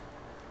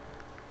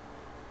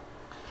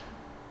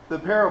The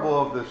parable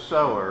of the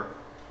sower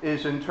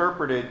is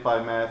interpreted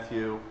by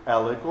Matthew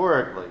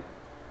allegorically,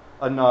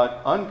 a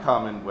not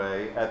uncommon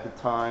way at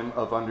the time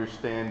of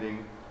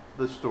understanding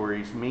the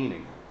story's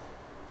meaning.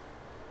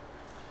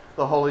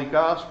 The Holy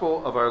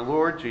Gospel of our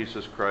Lord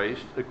Jesus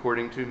Christ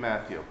according to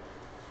Matthew.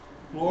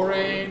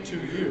 Glory to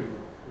you,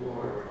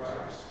 Lord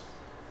Christ.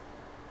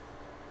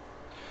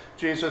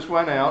 Jesus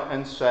went out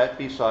and sat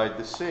beside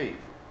the sea.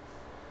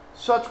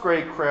 Such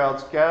great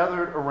crowds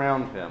gathered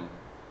around him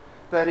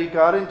that he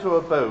got into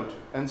a boat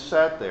and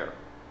sat there,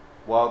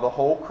 while the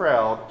whole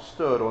crowd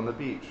stood on the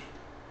beach.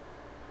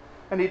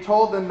 And he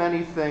told them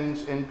many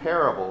things in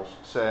parables,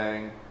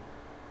 saying,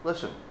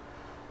 "Listen,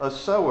 a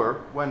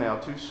sower went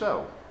out to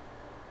sow.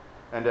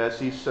 And as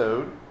he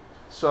sowed,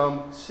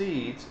 some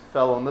seeds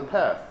fell on the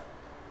path,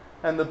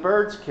 and the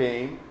birds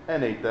came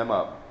and ate them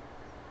up.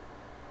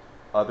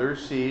 Other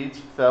seeds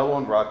fell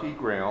on rocky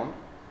ground,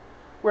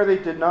 where they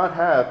did not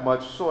have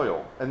much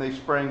soil, and they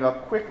sprang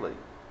up quickly,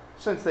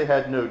 since they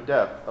had no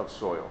depth of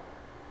soil.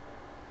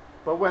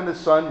 But when the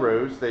sun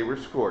rose, they were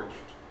scorched,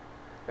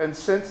 and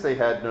since they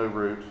had no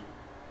root,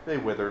 they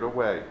withered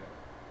away.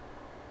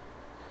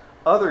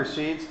 Other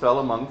seeds fell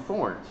among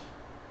thorns,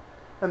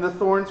 and the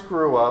thorns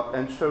grew up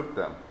and choked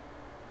them.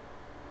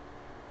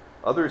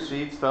 Other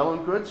seeds fell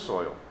on good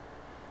soil,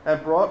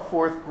 and brought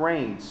forth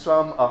grain,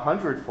 some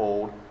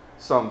 100-fold,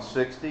 some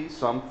 60,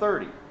 some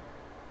 30.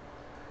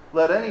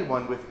 Let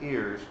anyone with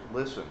ears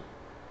listen.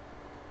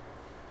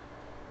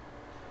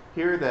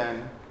 Hear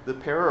then the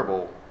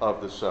parable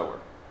of the sower.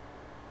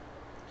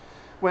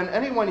 When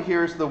anyone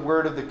hears the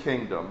word of the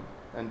kingdom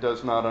and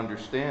does not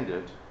understand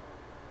it,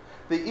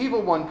 the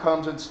evil one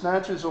comes and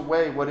snatches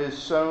away what is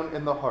sown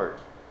in the heart.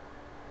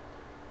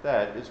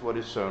 That is what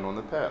is sown on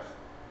the path.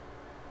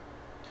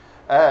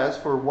 As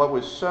for what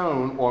was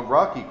sown on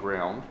rocky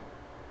ground,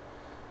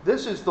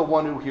 this is the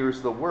one who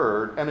hears the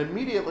word and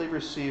immediately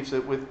receives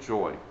it with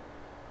joy.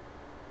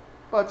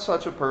 But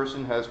such a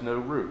person has no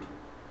root,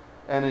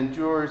 and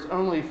endures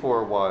only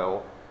for a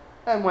while,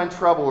 and when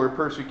trouble or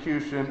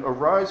persecution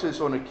arises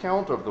on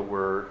account of the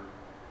word,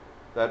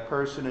 that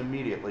person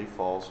immediately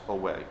falls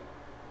away.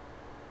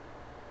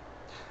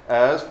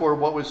 As for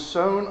what was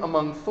sown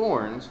among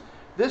thorns,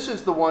 this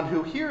is the one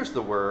who hears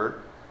the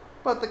word,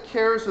 but the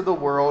cares of the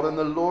world and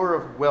the lure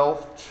of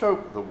wealth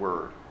choke the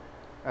word,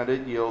 and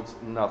it yields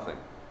nothing.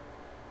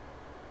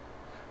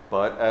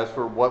 But as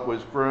for what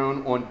was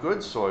grown on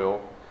good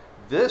soil,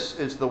 this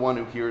is the one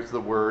who hears the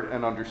word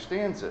and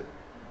understands it,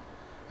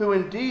 who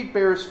indeed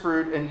bears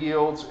fruit and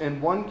yields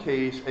in one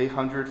case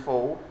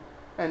 100-fold,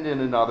 and in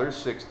another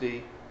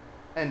 60,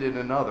 and in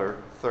another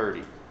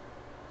 30.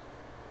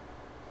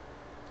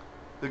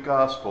 The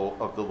Gospel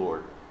of the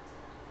Lord.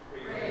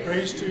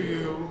 Praise to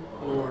you,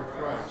 Lord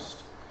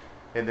Christ.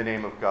 In the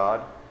name of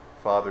God,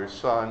 Father,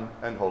 Son,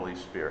 and Holy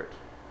Spirit.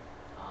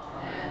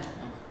 Amen.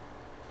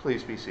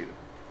 Please be seated.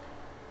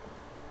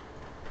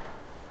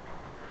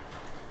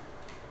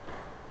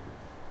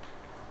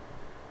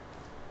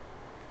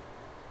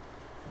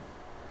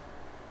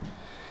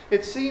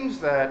 It seems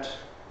that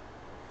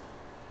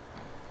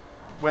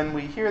when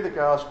we hear the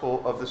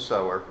gospel of the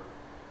sower,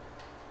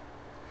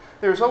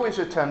 there's always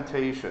a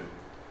temptation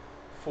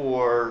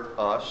for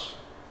us,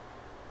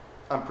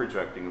 I'm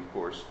projecting of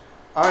course,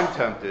 I'm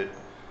tempted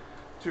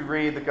to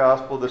read the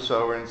gospel of the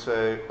sower and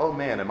say, oh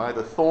man, am I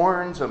the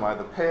thorns? Am I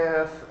the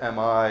path?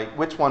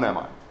 Which one am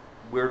I?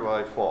 Where do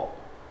I fall?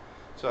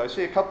 So I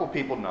see a couple of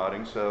people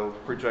nodding, so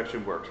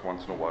projection works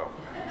once in a while.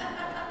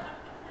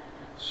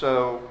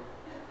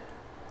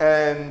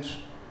 And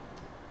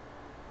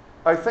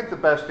I think the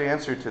best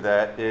answer to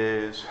that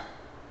is,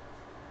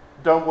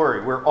 don't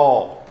worry, we're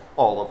all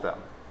of them.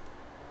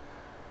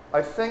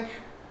 I think,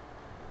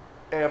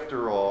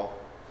 after all,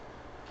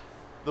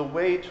 the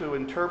way to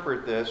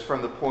interpret this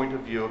from the point of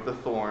view of the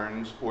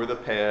thorns or the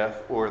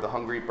path or the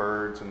hungry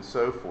birds and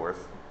so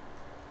forth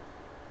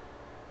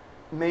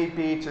may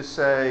be to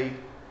say,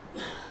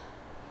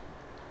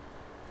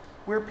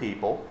 we're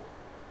people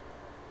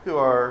who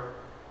are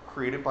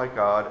created by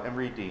God and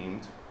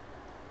redeemed,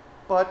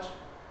 but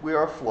we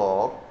are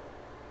flawed,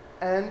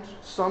 and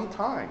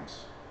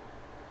sometimes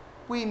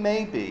we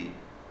may be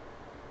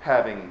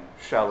having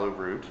shallow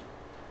root,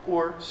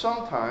 or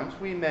sometimes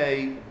we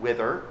may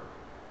wither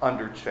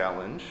under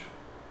challenge.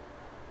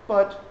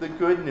 But the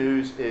good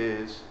news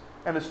is,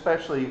 and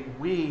especially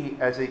we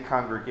as a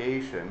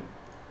congregation,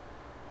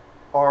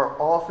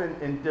 are often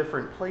in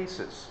different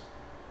places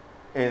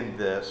in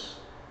this,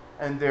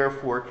 and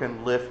therefore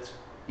can lift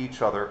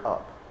each other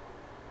up.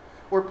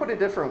 Or put a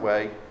different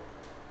way,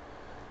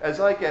 as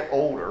I get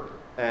older,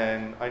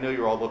 and I know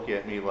you're all looking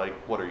at me like,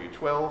 what are you,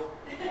 12?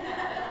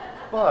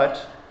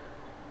 But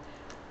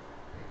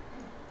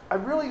I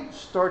really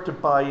start to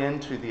buy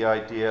into the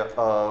idea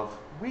of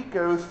we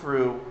go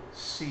through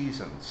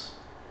seasons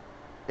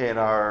in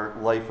our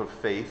life of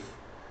faith,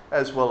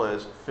 as well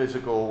as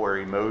physical or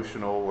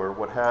emotional or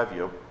what have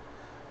you.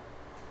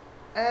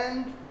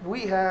 And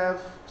we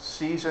have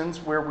seasons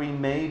where we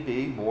may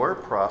be more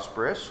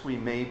prosperous, we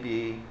may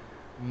be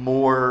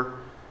more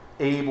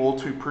able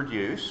to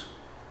produce,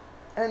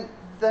 And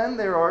then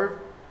there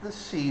are the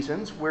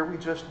seasons where we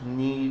just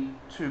need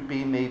to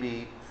be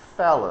maybe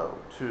fallow,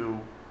 to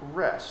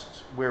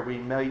rest, where we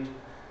might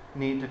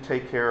need to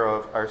take care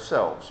of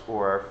ourselves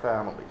or our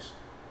families.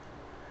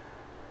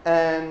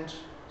 And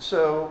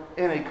so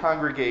in a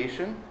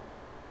congregation,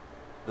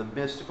 the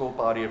mystical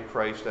body of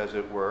Christ, as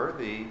it were,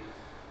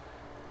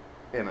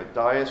 in a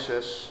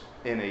diocese,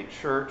 in a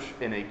church,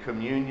 in a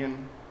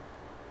communion,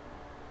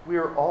 we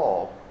are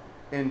all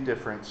in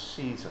different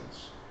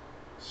seasons.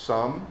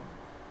 Some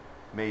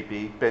may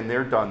be been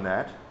there, done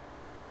that.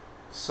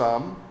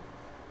 Some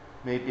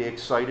may be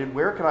excited,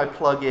 where can I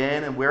plug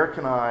in and where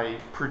can I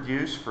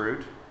produce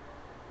fruit?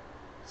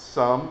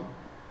 Some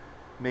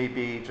may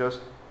be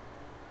just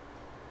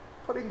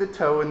putting the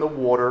toe in the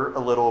water a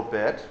little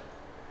bit,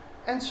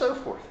 and so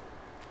forth.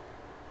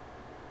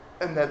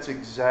 And that's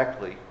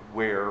exactly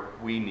where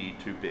we need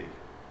to be.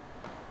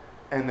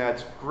 And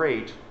that's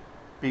great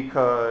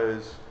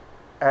because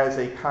as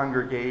a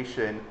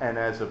congregation and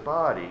as a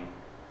body,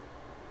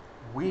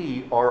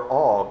 we are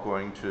all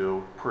going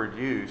to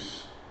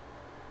produce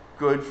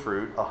good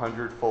fruit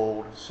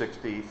 100-fold,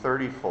 60,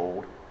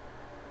 30-fold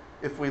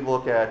if we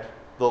look at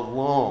the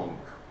long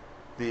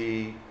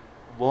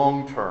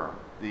term,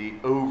 the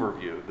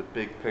overview, the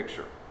big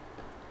picture.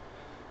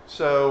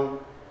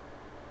 So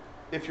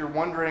if you're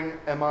wondering,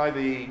 am I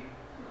the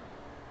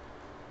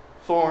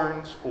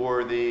thorns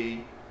or the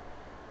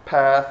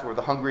path or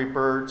the hungry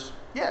birds?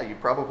 Yeah, you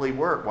probably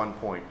were at one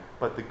point.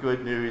 But the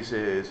good news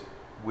is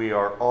we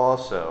are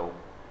also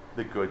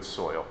the good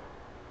soil.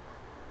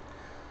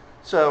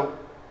 So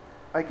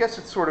I guess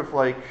it's sort of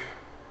like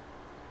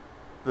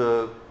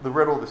the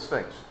riddle of the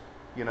Sphinx,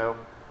 you know?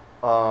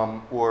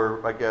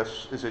 Or I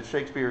guess, is it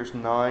Shakespeare's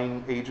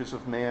 9 Ages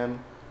of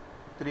Man?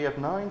 Did he have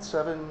 9,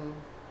 7,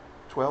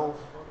 12?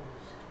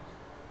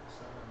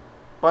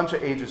 Bunch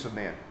of Ages of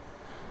Man.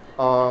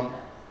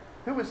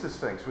 Who was the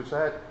Sphinx? Was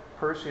that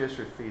Perseus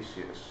or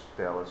Theseus,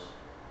 Dallas?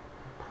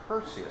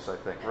 Perseus, I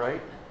think,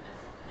 right?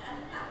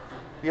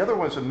 The other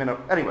one's a minute.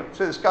 Anyway,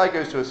 so this guy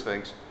goes to a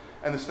Sphinx,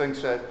 and the Sphinx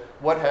said,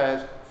 what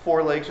has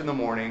 4 legs in the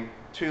morning,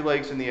 2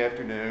 legs in the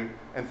afternoon,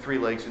 and 3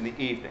 legs in the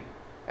evening?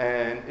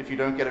 And if you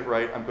don't get it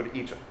right, I'm going to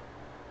eat you.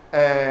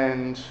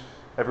 And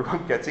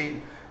everyone gets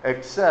eaten,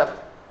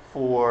 except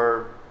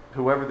for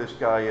whoever this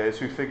guy is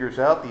who figures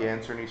out the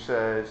answer, and he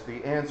says,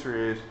 the answer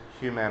is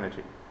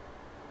humanity.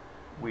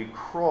 We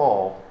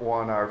crawl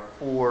on our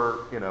 4,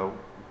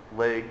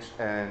 legs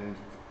and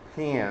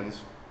hands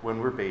when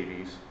we're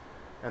babies,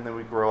 and then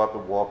we grow up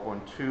and walk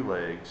on 2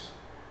 legs.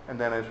 And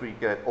then as we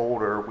get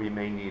older, we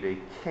may need a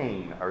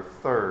cane, our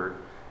 3rd,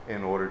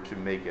 in order to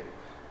make it.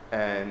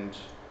 And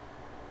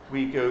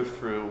we go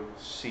through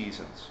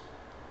seasons.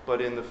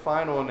 But in the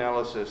final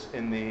analysis,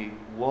 in the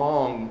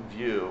long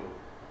view,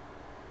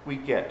 we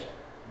get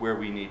where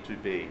we need to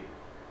be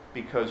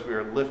because we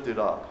are lifted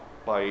up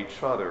by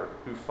each other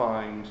who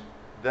find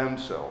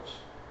themselves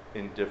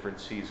in different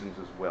seasons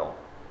as well.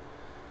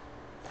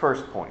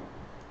 First point.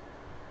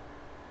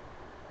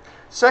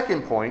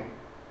 Second point,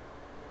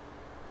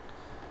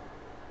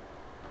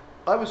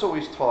 I was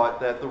always taught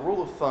that the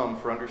rule of thumb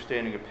for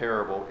understanding a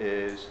parable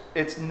is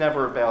it's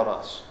never about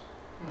us.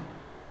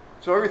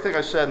 So everything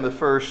I said in the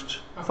first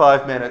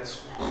 5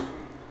 minutes,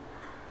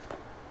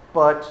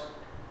 but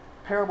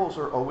parables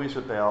are always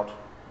about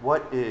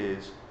what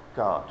is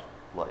God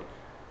like.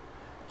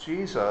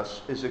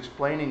 Jesus is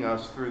explaining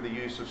us through the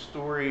use of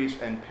stories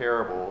and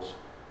parables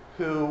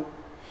who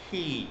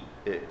he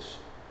is,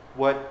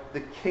 what the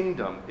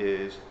kingdom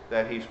is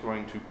that he's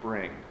going to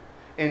bring,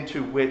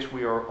 into which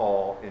we are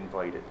all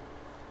invited.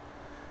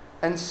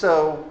 And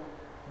so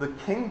the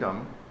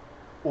kingdom,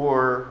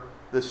 or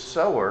the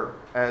sower,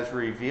 as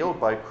revealed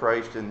by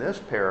Christ in this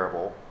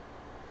parable,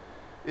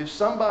 is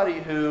somebody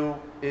who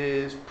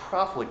is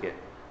profligate,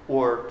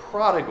 or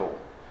prodigal,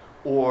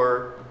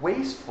 or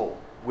wasteful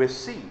with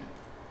seed.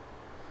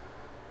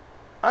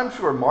 I'm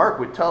sure Mark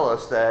would tell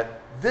us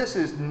that this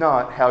is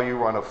not how you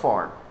run a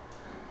farm.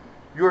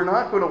 You're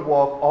not going to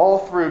walk all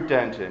through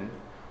Denton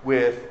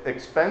with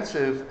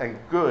expensive and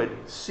good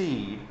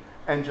seed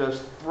and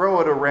just throw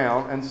it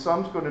around, and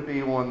some's going to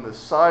be on the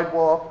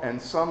sidewalk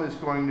and some is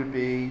going to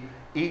be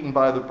eaten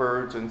by the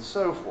birds and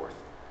so forth.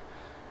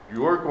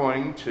 You're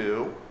going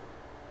to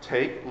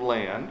take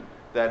land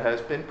that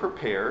has been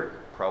prepared,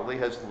 probably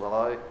has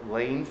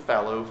lain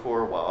fallow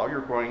for a while.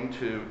 You're going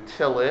to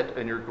till it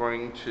and you're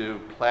going to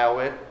plow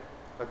it.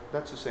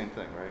 That's the same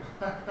thing,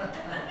 right?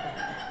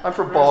 I'm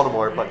from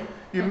Baltimore, but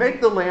you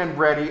make the land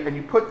ready and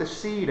you put the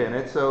seed in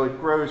it so it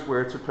grows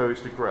where it's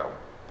supposed to grow.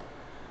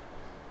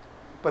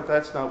 But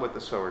that's not what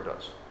the sower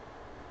does.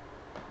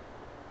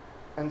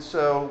 And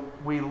so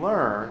we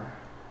learn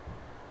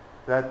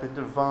that the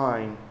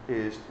divine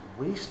is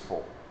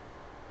wasteful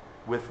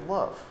with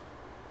love.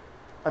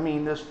 I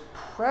mean, this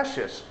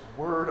precious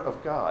word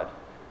of God,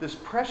 this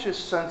precious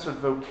sense of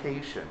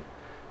vocation,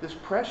 this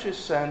precious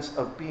sense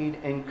of being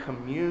in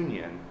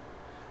communion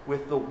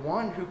with the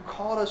one who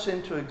called us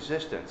into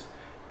existence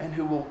and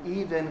who will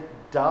even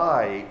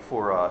die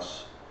for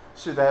us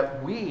so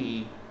that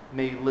we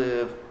may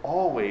live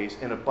always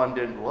in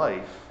abundant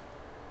life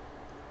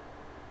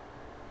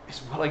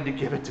is willing to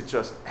give it to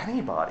just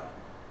anybody.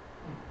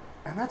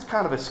 And that's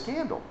kind of a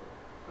scandal.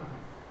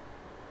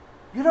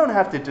 You don't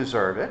have to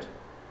deserve it.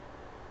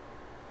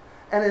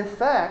 And in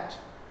fact,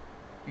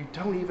 you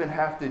don't even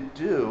have to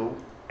do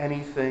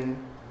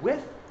anything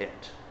with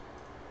it.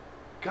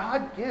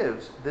 God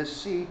gives this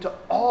seed to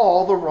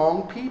all the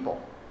wrong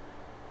people.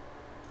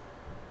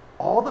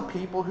 All the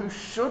people who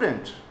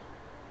shouldn't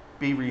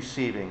be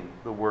receiving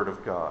the Word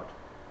of God.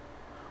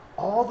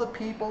 All the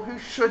people who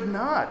should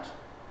not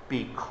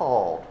be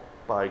called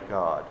by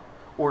God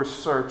or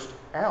searched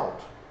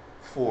out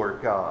for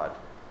God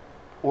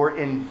or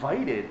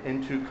invited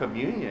into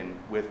communion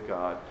with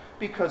God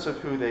because of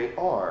who they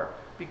are,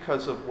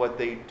 because of what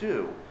they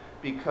do,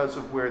 because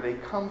of where they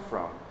come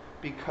from,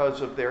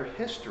 because of their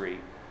history,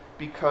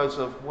 because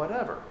of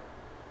whatever.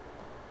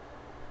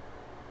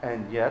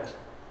 And yet,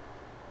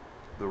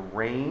 the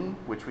rain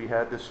which we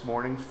had this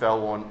morning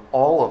fell on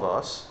all of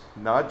us,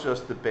 not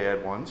just the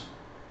bad ones.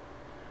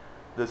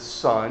 The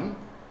sun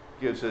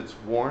gives its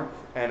warmth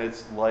and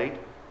its light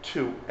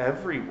to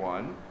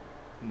everyone,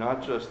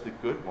 not just the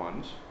good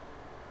ones.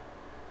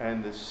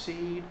 And the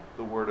seed,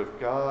 the Word of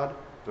God,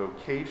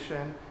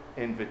 vocation,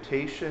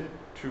 invitation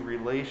to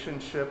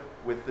relationship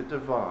with the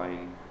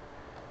divine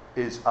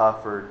is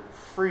offered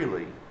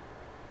freely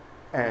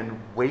and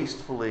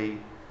wastefully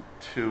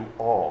to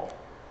all.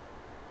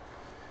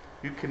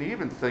 You can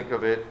even think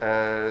of it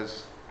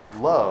as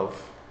love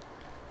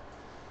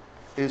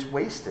is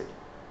wasted.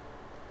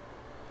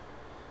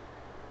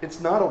 It's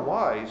not a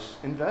wise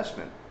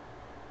investment.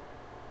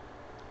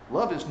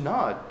 Love is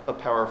not a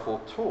powerful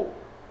tool.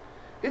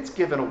 It's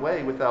given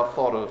away without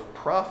thought of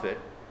profit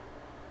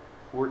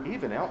or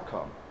even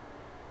outcome.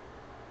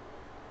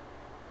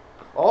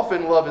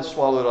 Often love is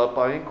swallowed up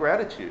by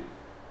ingratitude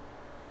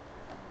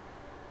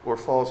or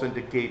falls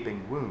into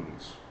gaping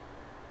wounds,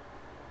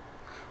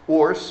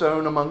 or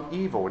sown among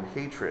evil and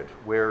hatred,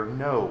 where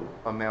no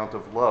amount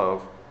of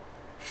love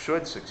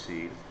should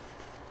succeed.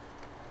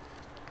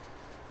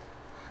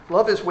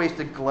 Love is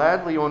wasted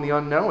gladly on the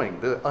unknowing,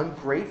 the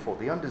ungrateful,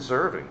 the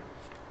undeserving.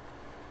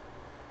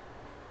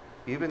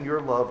 Even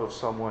your love of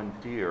someone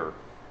dear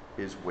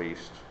is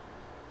waste,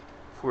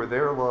 for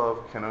their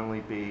love can only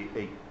be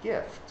a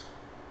gift,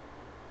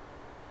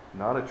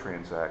 not a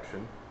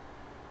transaction.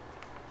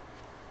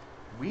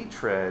 We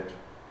tread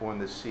on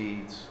the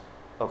seeds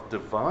of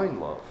divine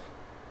love.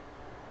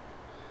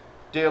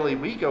 Daily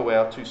we go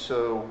out to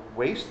sow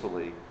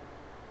wastefully,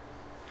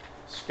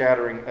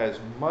 scattering as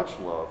much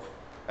love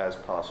as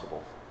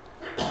possible.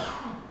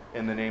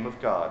 In the name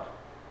of God,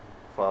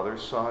 Father,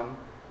 Son,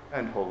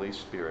 and Holy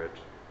Spirit.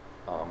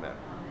 Amen.